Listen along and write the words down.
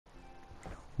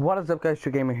What is up guys,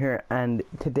 TrueGamer here, and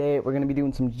today we're going to be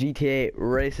doing some GTA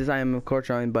races. I am of course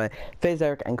joined by FaZe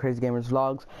Eric and Crazy Gamers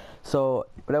Vlogs. So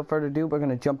without further ado, we're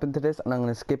going to jump into this and I'm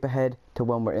going to skip ahead to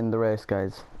when we're in the race,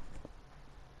 guys.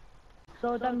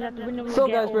 So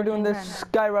guys, we're doing this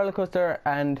Sky roller coaster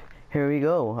and here we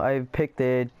go. I've picked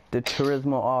the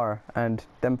Turismo R and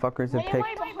them fuckers have picked...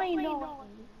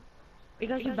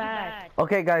 Because you're bad.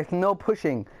 Okay guys, no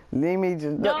pushing. Leave me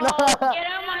just... No, get out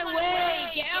my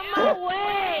way! Get out my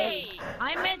way!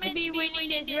 I'm meant to be winning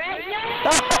this race.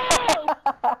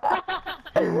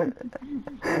 No!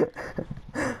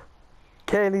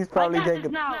 Kaylee's probably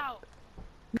taking...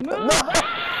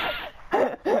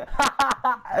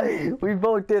 We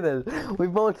both did it. We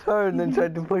both turned and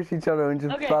tried to push each other and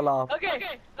just fell off.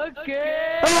 Okay.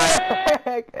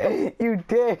 You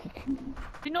dick.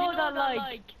 You know that,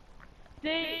 like...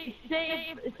 Say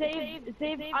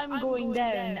if I'm going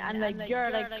down and like you're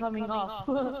like coming up.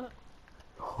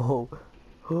 Oh.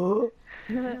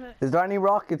 Is there any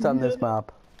rockets on this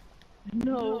map?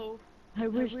 No. I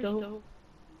wish so.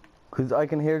 Cause I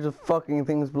can hear just fucking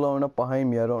things blowing up behind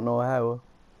me. I don't know how.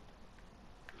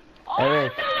 Oh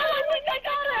Eric. no! I think I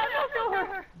got it! I'm not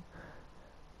sure.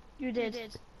 You did.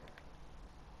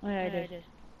 Oh yeah, I did.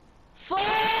 Fuck!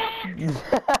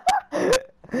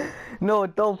 No,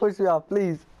 don't push me off,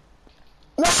 please.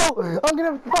 No! I'm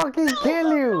gonna fucking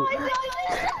kill you!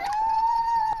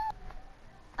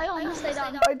 I almost stayed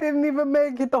on. I didn't even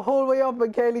make it the whole way up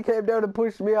and Kaylee came down and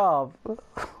pushed me off. What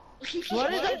is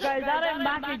it, guys? That I'm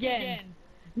back again.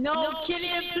 No, kill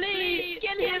him, please!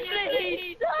 Kill him,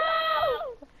 please!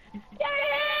 No! Get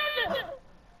him!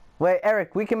 Wait,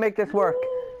 Eric, we can make this work.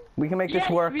 We can make this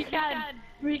work. We can.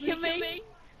 We can make...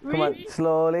 Come on,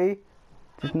 slowly.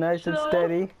 Just nice and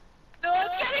steady. No,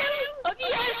 get him! Okay,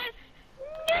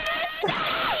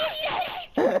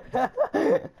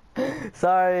 yes!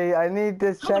 Sorry, I need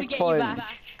this checkpoint.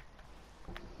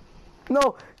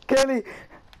 No, Kelly!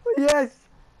 Yes!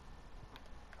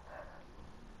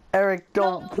 Eric,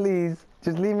 don't, please.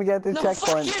 Just leave me get this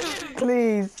checkpoint.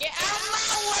 Please. Get out of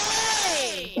my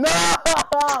way! No!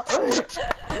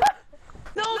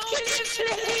 No, kill him,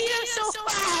 please! You're so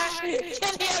far!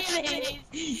 Kill him, please!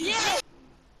 Yes!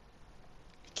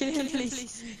 Kill him,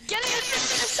 please! Get him,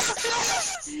 please! So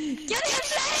close! Get him,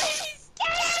 please!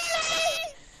 Get him,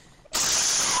 please!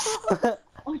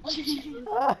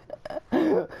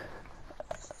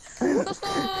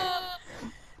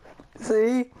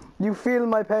 See? You feel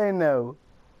my pain now.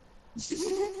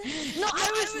 No,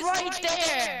 I was right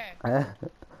there!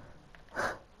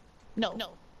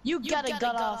 No. You gotta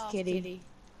get off, kitty.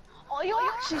 Oh, you're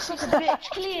actually such a bitch,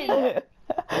 clean.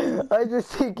 I just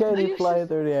see Katie flying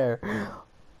through the air.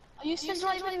 Are you still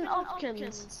driving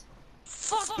Opkins?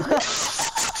 Fuck!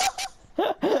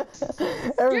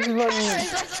 Eric's Your running. car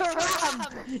is like a ram!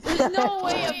 There's no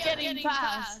way of getting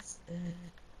past!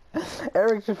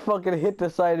 Eric just fucking hit the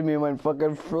side of me and went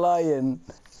fucking flying.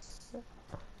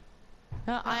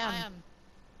 I am.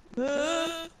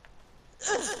 No!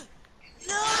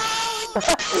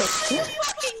 You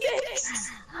fucking bitch!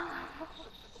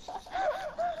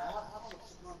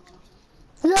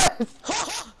 Yes!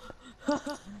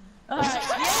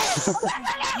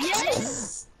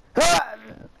 Yes! Yes!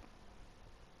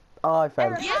 Oh, I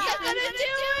fell. Yes, I'm gonna do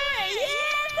it!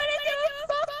 Yeah, I'm gonna do it!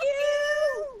 Fuck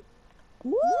you!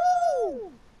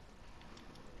 Woo!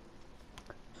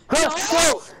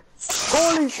 Whoa!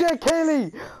 Holy shit,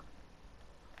 Kaylee!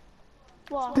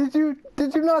 What? Did you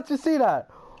not just see that?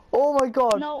 Oh my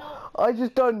god! No. I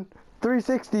just done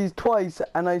 360s twice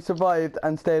and I survived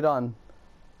and stayed on.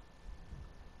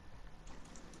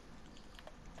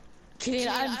 Kid,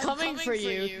 I'm coming for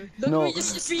you. Look, No. we're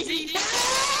just speeding.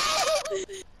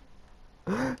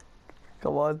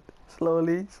 Come on,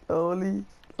 slowly.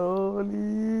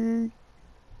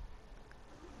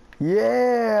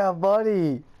 Yeah,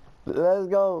 buddy. Let's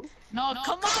go. No,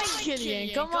 come on,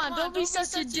 Killian. Come on, don't be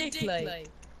such a dick, like.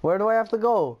 Where do I have to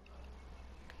go?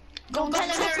 Go back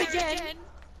up again.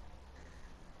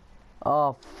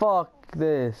 Oh, fuck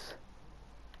this.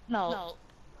 No.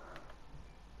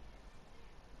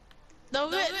 No,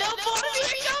 both of you are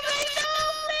coming! No,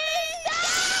 please! No!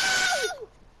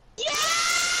 Yes!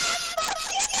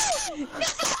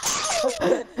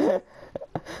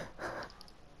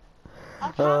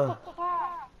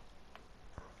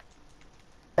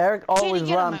 Eric always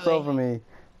get out of ramps my way. over me.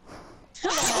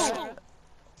 No!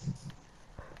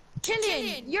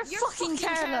 Killian, you're fucking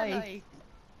Caroline!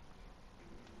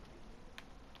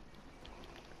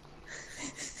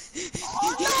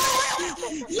 Oh, no!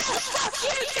 Yes, fuck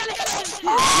you, Killian!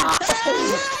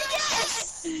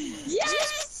 Yes!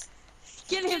 Yes!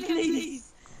 Get him,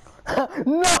 please! No,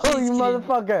 Please, you Killian.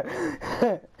 motherfucker!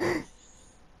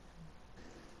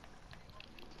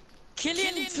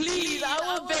 Killian, please, I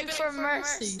will beg for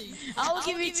mercy. I will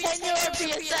give you 10 euro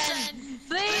PSN.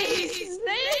 Please,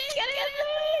 please, Killian,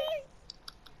 please.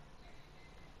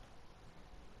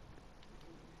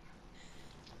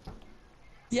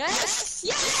 Yes,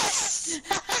 yes.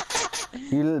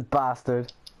 You little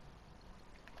bastard.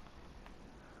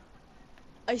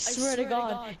 I swear to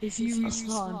God, if you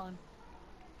respawn.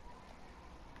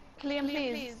 Killian,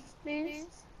 please. Please.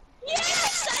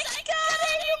 Yes, I got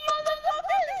it, you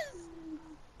motherfuckers.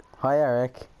 Hi,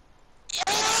 Eric. Yeah,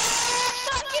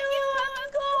 fuck you,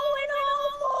 I'm going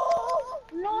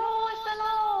home. No, I fell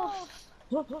off.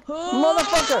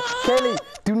 Motherfucker! Kaylee,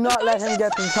 do not let him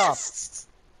get to the top.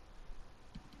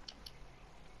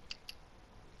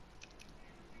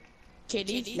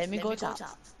 Katie, let me go top.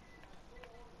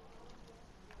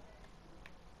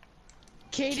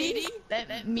 Katie,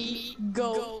 let me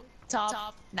go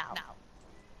top now.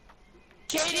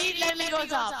 Katie, let me go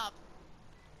top.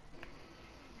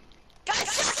 Guys,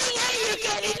 fucking hate you,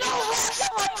 Katie! No, oh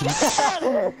my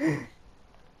God!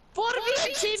 For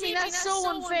me teaming, that's so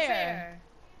unfair.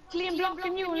 Killian,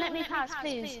 blocking you and let me pass,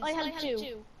 please. I helped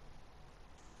you.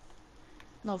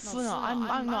 No,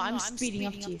 I'm speeding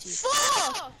up to you.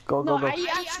 Fuck! Go, No, go, are go. you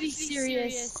actually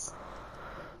serious?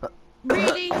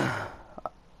 Really?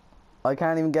 I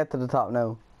can't even get to the top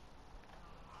now.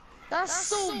 That's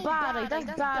so bad, like,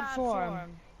 that's bad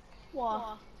form.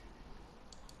 What?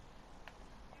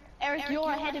 Eric, you're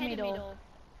ahead of me though.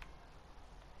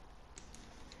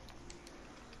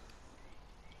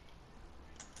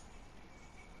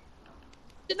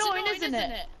 It's annoying, isn't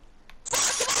it?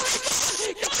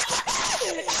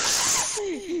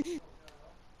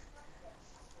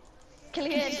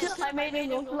 Killian, I made him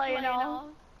go flying off.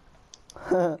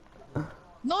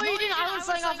 No, you didn't. I was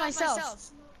flying off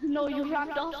myself. No, you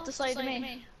rammed off the side of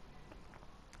me.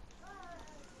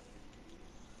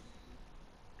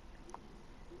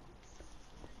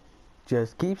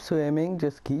 Just keep swimming,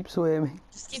 just keep swimming.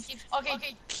 Just keep.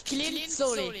 Okay, Killian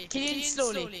slowly. Killian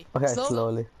slowly. Okay,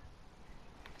 slowly.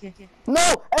 Okay.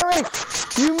 No! Eric!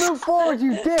 You move forward,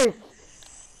 you dick!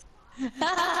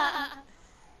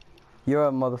 You're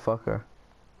a motherfucker.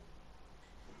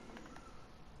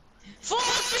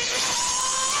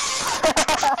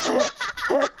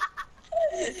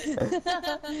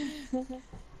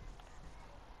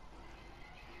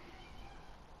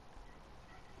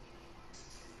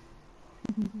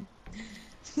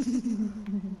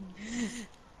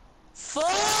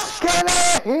 Fuck!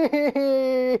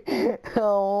 Kenny!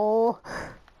 Oh.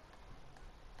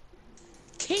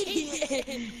 Kitty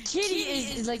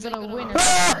is like gonna win.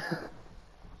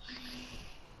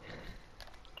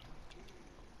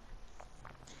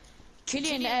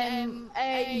 Killian,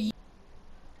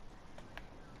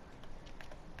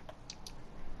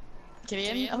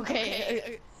 Killian,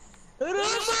 okay.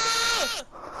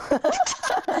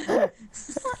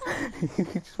 You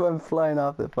just went flying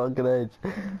off the fucking edge.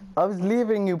 I was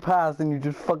leaving you past and you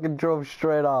just fucking drove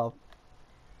straight off.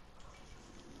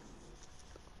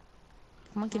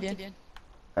 Come on, Killian.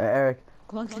 Eric,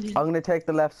 Come on, Killian. I'm gonna take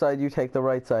the left side, you take the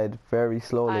right side, very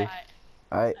slowly.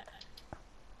 Alright.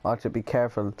 Watch it, be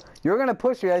careful. You're gonna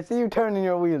push me, I see you turning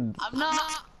your wheels. I'm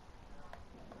not.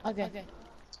 Okay.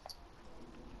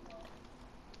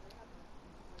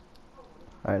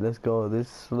 Alright, let's go this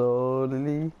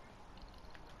slowly.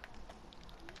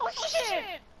 Oh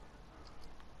shit!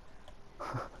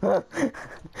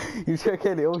 You sure,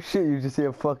 Kelly? Oh shit, you just see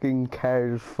a fucking car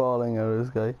just falling out of the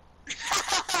sky.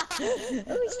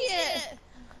 Oh shit!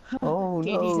 Oh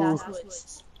Katie's no.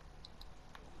 ass.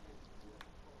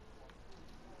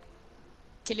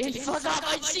 Killian, fuck off,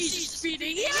 I see you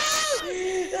speeding.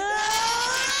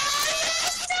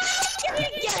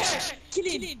 Killian, get her!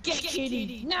 Killian, get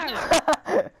Katie! No!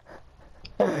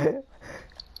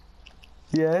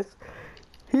 Yes.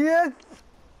 Yes!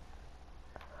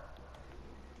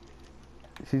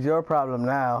 She's your problem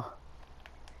now.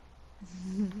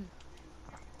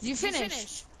 Did you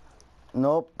finish?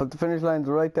 Nope, but the finish line's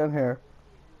right down here.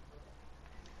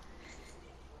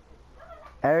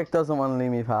 Eric doesn't want to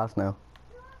leave me past now.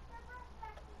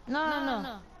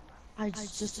 No. I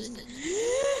just...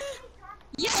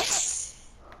 Yes!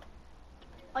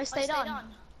 I stayed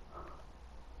on.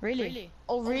 Really?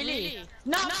 Oh, really?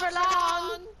 Not for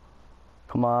long!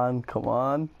 Come on, come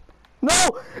on.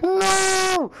 No!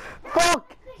 No!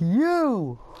 Fuck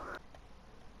you!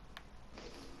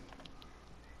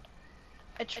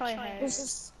 I try hard.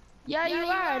 Yeah, you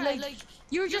are. Like,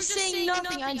 you're just saying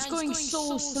nothing and it's going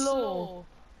so slow.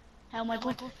 How am I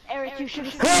going? Eric, you should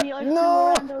have seen me. I flew No!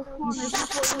 around those corners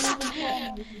before you even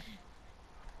saw me.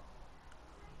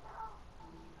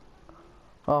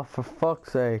 Oh, for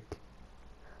fuck's sake.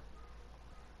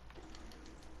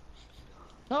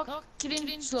 No, get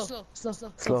in. Slow.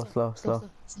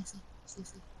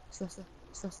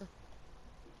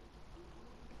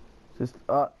 Just,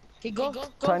 Okay, go.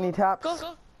 tiny taps.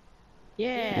 Go.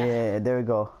 Yeah. Yeah, there we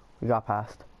go. We got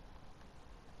past.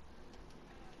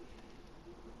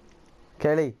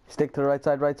 Kelly, stick to the right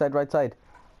side.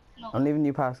 No. I'm leaving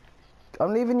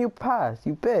you past,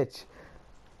 you bitch.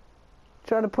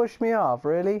 Trying to push me off,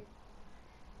 really?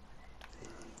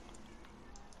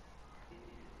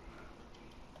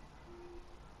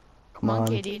 Come on.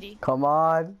 Kitty. Come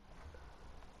on.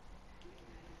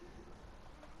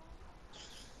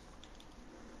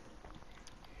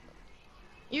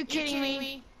 You kidding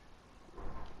me?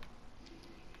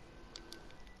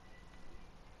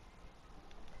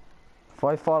 If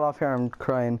I fall off here, I'm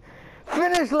crying.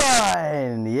 Finish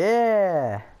line!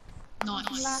 Yeah!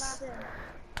 Nice.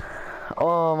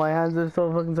 Oh, my hands are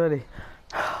so fucking sweaty.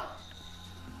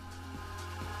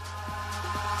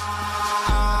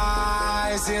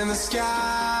 Eyes in the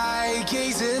sky,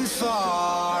 gazing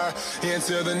far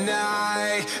into the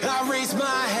night. I raise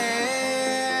my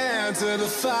hand to the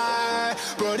fire,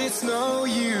 but it's no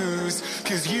use,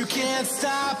 'cause you can't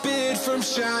stop it from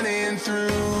shining through.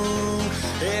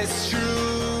 It's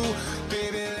true,